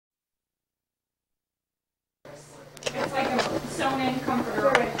phone and comforter.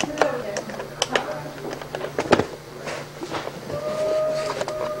 Put it over there.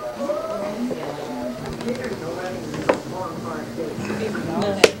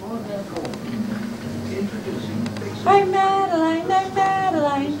 I'm Madeline, I'm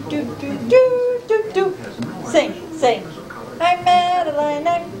Madeline, do do do do do. Sing, sing. I'm Madeline,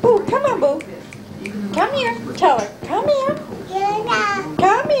 I'm Boo. Come on, Boo. Come here. Tell her. Come here.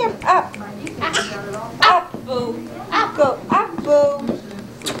 Come here. Up. Up, Boo. Up, go. Up, Boo.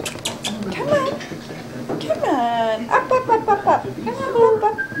 Come on. Come on. Up, up, up, up, up. Come on, Boo.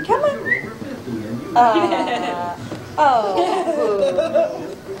 Up. Come on. Oh,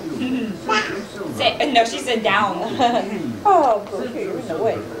 Boo. Say, no, she said down. Oh, Boo, here, you're in the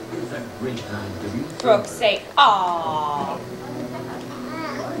way. Brooke, say, aww.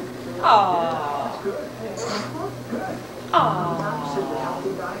 Aww. Aww.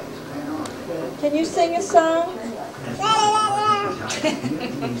 Can you sing a song?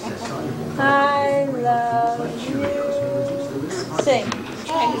 I love you. Sing.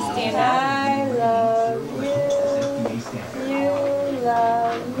 Trying to stand up. I love you. You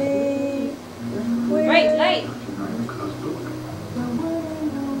love me. Right, light.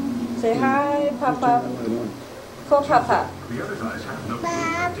 Say hi, Papa. Call Papa.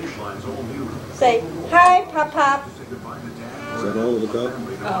 Say hi, Papa. Is that all of the dog?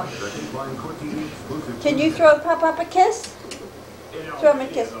 Oh. Can you throw Papa a kiss? Throw him a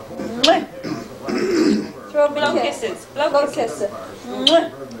kiss. Mwah. Throw him a Blow kiss. kisses. Blow kisses.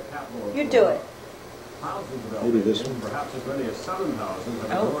 Mwah. You do it. Maybe this one.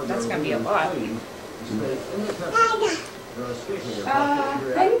 Oh, that's going to be a lot.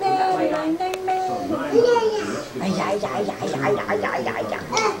 Hey, Madeline, hey, Madeline.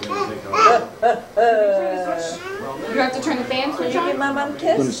 You have to turn the fan Can switch you give on? Mama a I'm going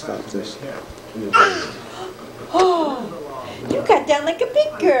to kiss? stop this. Oh, you got down like a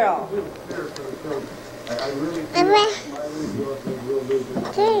big girl.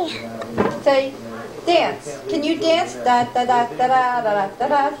 Say, dance. Can you dance? Da da da da da da da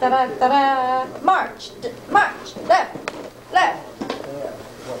da da da da da. March, march, left, left.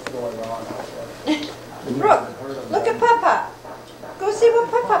 Brooke, look at Papa. Go see what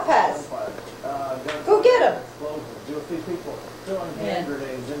Papa has. Go get him. You'll see people throwing hand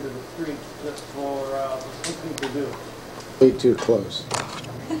grenades into the streets just for something to do. Way too close.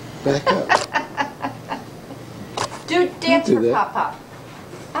 Back up. Do dance Do for that. Papa.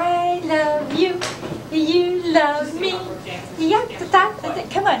 I love you. You love me. Yeah, da, da, da.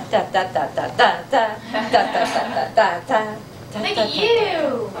 Come on. Da da da da da da da da da da da. Look at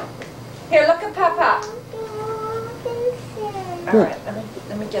you. Here, look at Papa. All Here. right,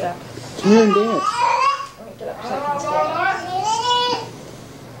 let me get up. Come here and dance. Let me get up so I can stand.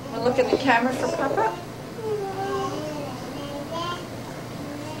 I'm gonna look in the camera for Papa.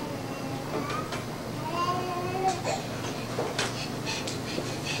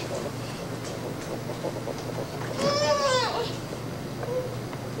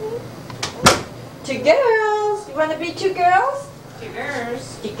 Two girls. You want to be two girls? Two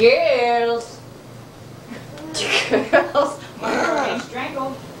girls. Two girls. Two girls. Getting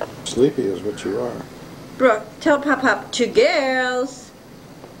strangled. Sleepy is what you are. Brooke, tell Papa two girls.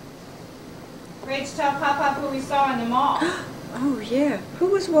 Rach, tell Papa who we saw in the mall. Oh yeah, who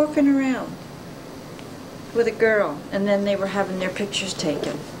was walking around with a girl, and then they were having their pictures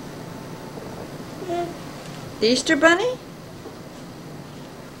taken? The Easter Bunny?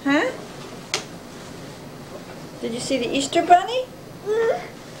 Huh? Did you see the Easter Bunny?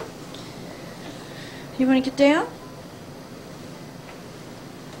 You want to get down?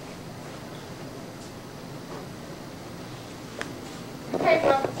 Okay,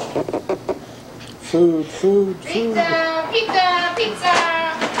 Brooke. Food, food, food. Pizza, pizza, pizza.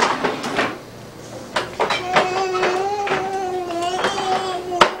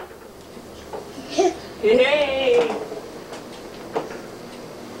 Yay!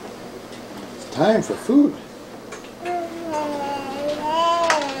 It's time for food.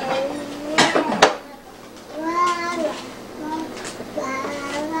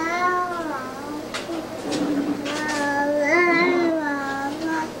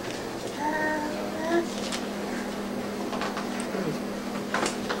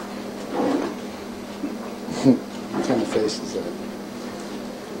 What kind of face is that?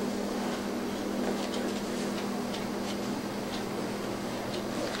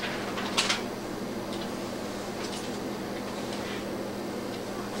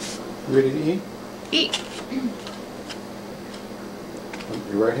 Ready to eat? Eat.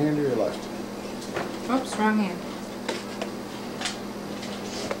 Your right hand or your left? Oops, wrong hand.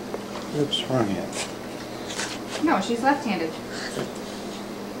 Oops, wrong hand. No, she's left-handed.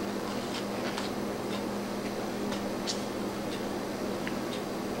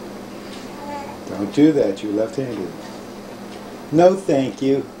 Don't do that. You're left-handed. No, thank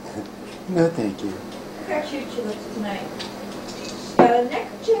you. No, thank you. Look how cute she looks tonight. Got a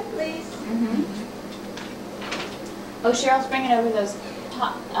neckerchief, please. Oh, Cheryl's bringing over those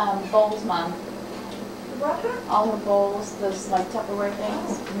bowls, Mom. What? All her bowls, those like Tupperware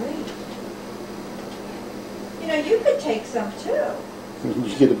things. Great. You know, you could take some too. Did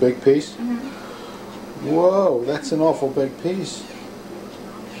you get a big piece? Whoa, that's an awful big piece.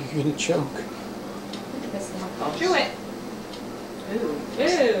 You're gonna choke. Chew it. Ooh.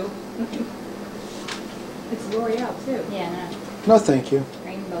 Ooh. It's L'Oreal too. Yeah, no. No, thank you.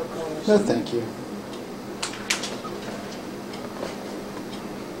 Rainbow colors. No, thank you.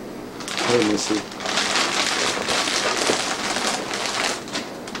 Hey, Missy.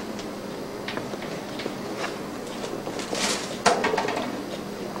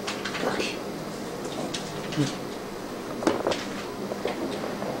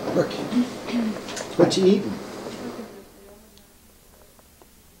 Look. What you eating?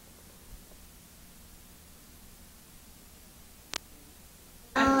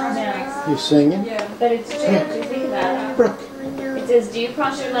 You singing? But it's true. Think about it. Brooke. It says, do you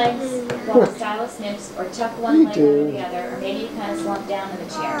cross your legs while the stylus snips, or tuck one leg over the other, or maybe you kind of slump down in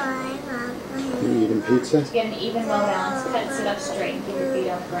the chair. You eating pizza? To get an even, well balance, cut and sit up straight and keep your feet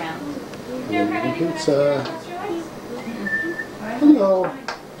on the ground. You eating pizza? Hello.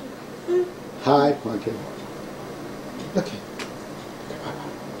 Hi, monkey. Look at.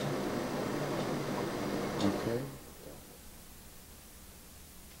 Okay.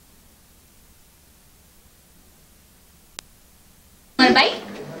 Want a bite?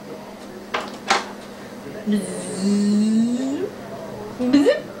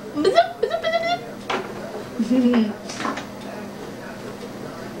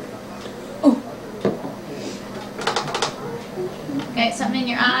 Okay, something in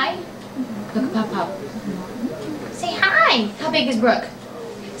your eye? Look at Pop Pop. Say hi! How big is Brooke?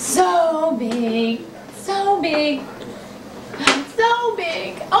 So big. So big. So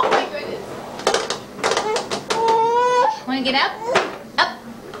big. Oh my goodness. Want to get up? Up.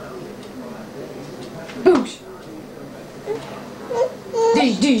 Boosh.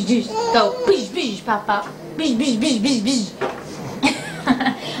 Dish, dish, dish. Go. Bish, bish, Pop Pop. Bish, bish, bish, bish, bish.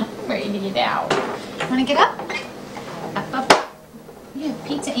 I'm ready to get out. Want to get up? Up, up, up. You have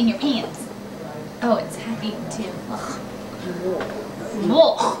pizza in your pants. Oh, it's half eaten too. Ugh.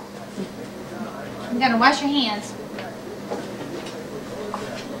 Ugh. You gotta wash your hands.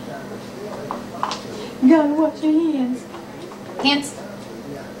 You gotta wash your hands. Hands.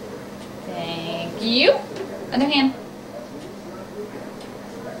 Thank you. Other hand.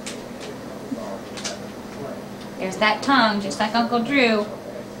 There's that tongue, just like Uncle Drew.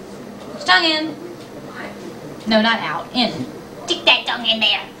 Put your tongue in. No, not out. In. Stick that tongue in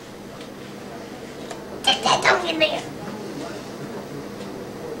there. Stick that tongue in there.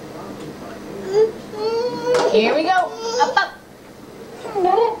 Here we go. Up, up.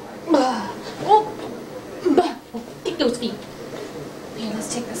 Kick those feet. Here, let's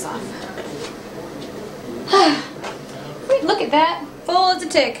take this off. Look at that. Full as a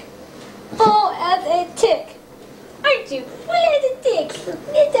tick. Full as a tick. Aren't you? Full as a tick.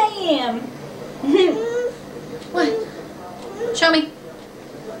 Yes, I am. What? Show me.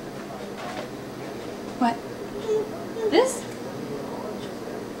 What? This?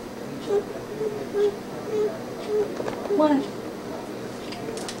 What?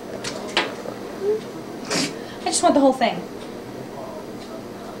 I just want the whole thing.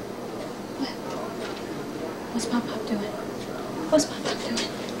 What? What's Pop Pop doing? What's Pop Pop doing?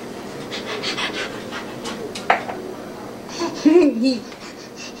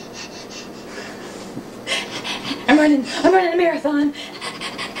 I'm running a marathon.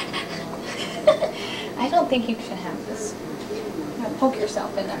 I don't think you should have this. You're gonna poke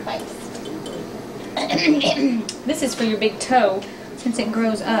yourself in that face. This is for your big toe, since it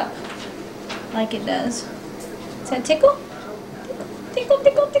grows up like it does. Does that tickle? Tickle,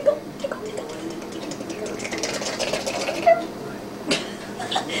 tickle, tickle, tickle, tickle, tickle, tickle, tickle.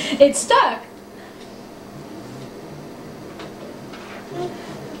 It's stuck.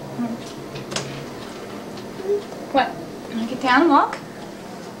 What? Want to get down and walk?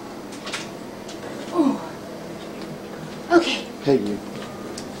 Ooh. Okay. Hey, you.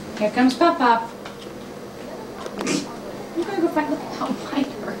 Here comes Pop Pop. I'm gonna go find. Look how wide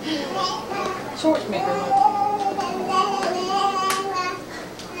her shorts make her look.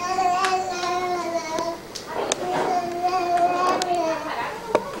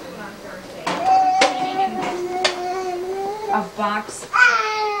 A box.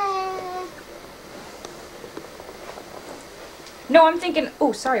 No, I'm thinking.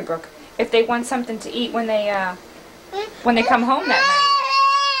 Oh, sorry, Brooke. If they want something to eat when they come home that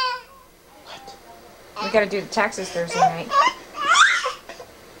night. We gotta do the taxes Thursday night.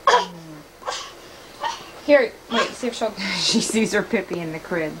 Here, wait. See if she'll. She sees her Pippi in the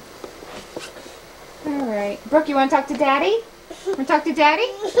crib. All right, Brooke. You want to talk to Daddy? Want to talk to Daddy?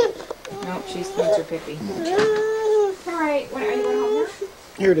 Nope, she needs her Pippi. All right. What, are you going home now?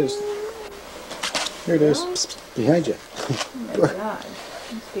 Here it is. Here it is. Psst, behind you. Oh my God.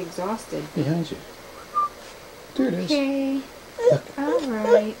 You must be exhausted. Behind you. There it is. Okay. Look. All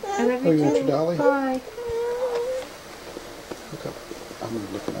right. I love Oh, you you want too. your dolly? Bye. Look up.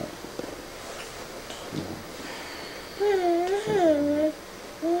 I'm looking up.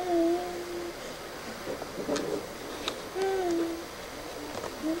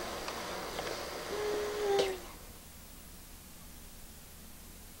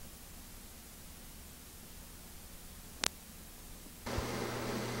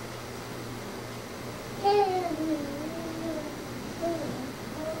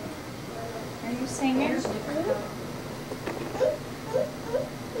 Are you singing?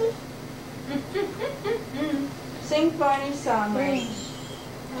 Sing Barney's song, Ray.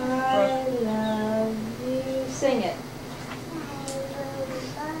 I love you. Sing it.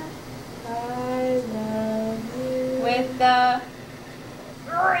 I love you. With the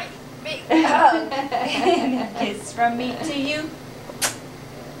great big hug and a kiss from me to you.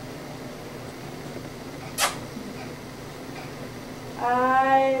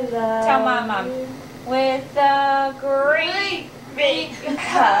 I love Tell Mom. you. With a great big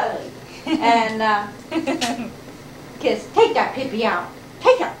hug. And kiss. Take that Pippi out.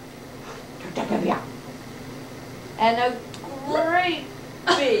 Take her. Take that Pippi out. And a great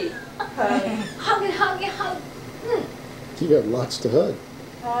big hug. Hug it, hug it, hug. You have lots to hug.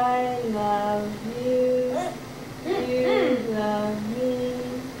 I love you. You love me.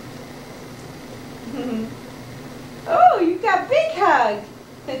 Oh, you got big hug.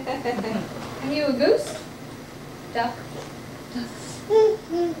 Are you a goose? Duck. I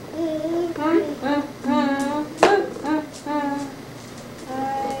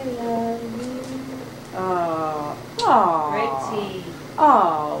love you. Oh, oh, Pretty.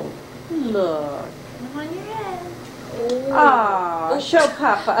 oh, look. On your head. Oh, show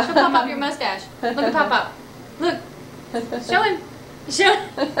Papa. Show Pop Up your mustache. Look at Pop Up. Look. Show him. Show him.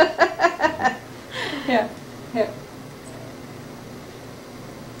 Here, here.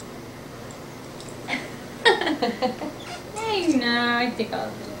 Hey, no, I think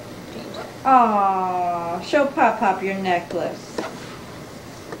I'll change it. Oh, show Pop your necklace.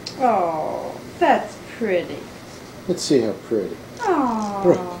 Oh, that's pretty. Let's see how pretty. Oh.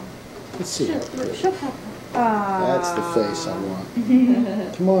 Brooke, let's see how pretty. Show Papa. That's the face I want.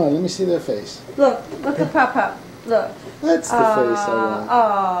 Come on, let me see their face. Look at Papa. Look. That's the face I want.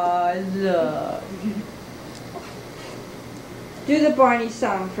 Oh, look. Do the Barney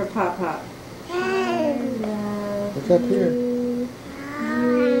song for Papa. Look up here. You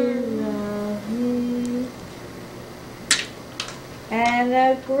love me. And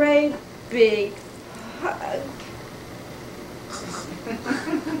a great big hug.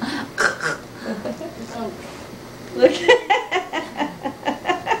 Look.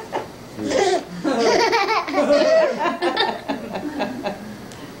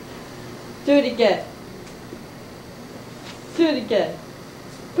 Do it again. Do it again.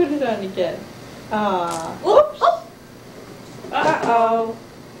 Put it on again. Ah. Oops. Uh-oh.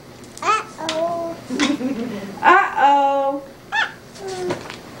 Uh-oh. Uh-oh.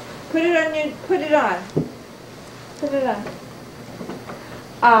 Put it on. Put it on.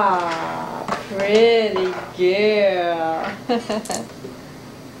 Ah, pretty girl.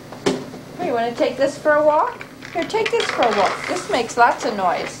 Hey, you want to take this for a walk? Here, take this for a walk. This makes lots of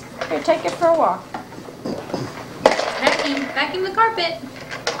noise. Here, take it for a walk. Vacuum. Vacuum the carpet.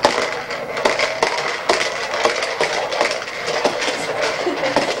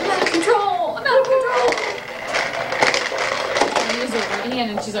 I'm out of control. I'm out of control. I use her right hand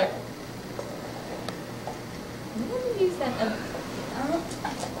and she's like, I'm going to use that.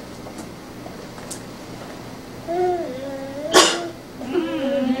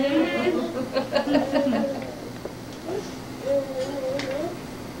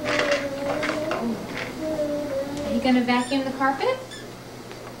 Are you going to vacuum the carpet?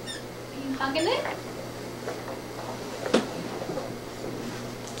 Are you hugging it?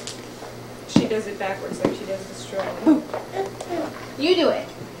 She does it backwards, like she does the stroke. You do it.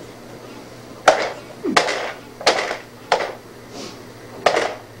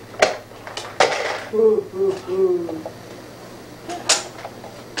 Ooh, ooh, ooh.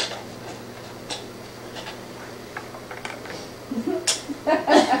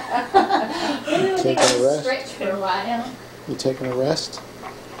 taking a rest? Stretch for a while. You taking a rest?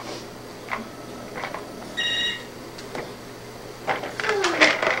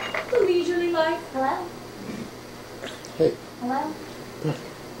 Leisurely life. Hello? Hey. Hello?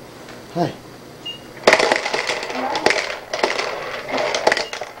 Hi. Hello?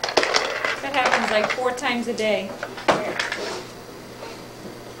 That happens like 4 times a day.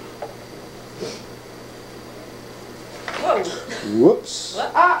 Whoa. Whoops.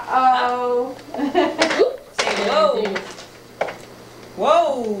 Uh-oh. Say whoa.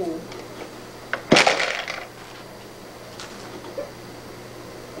 Whoa.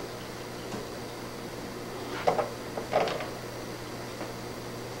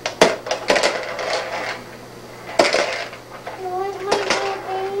 I want my little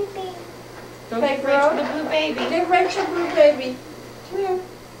baby. Go Hey, get Rachel Brooke. the blue baby. Give Rachel blue baby. Come here.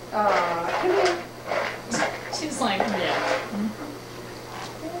 Aw, come here. She's like, yeah.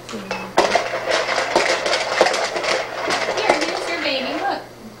 Here's your baby. Look.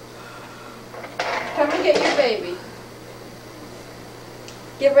 Come and get your baby.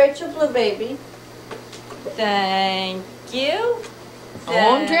 Give Rachel blue baby. Thank you. Oh,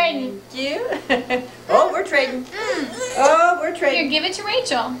 I'm trading. Thank you. Oh, we're trading. Oh, we're Here, trading. give it to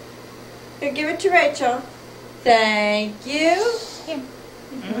Rachel. Here, give it to Rachel. Thank you. Here.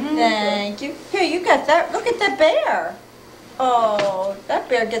 Thank you. Here, you got that. Look at the bear. Oh, that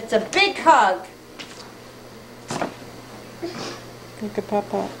bear gets a big hug. Look at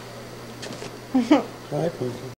Papa. Hi, Punky.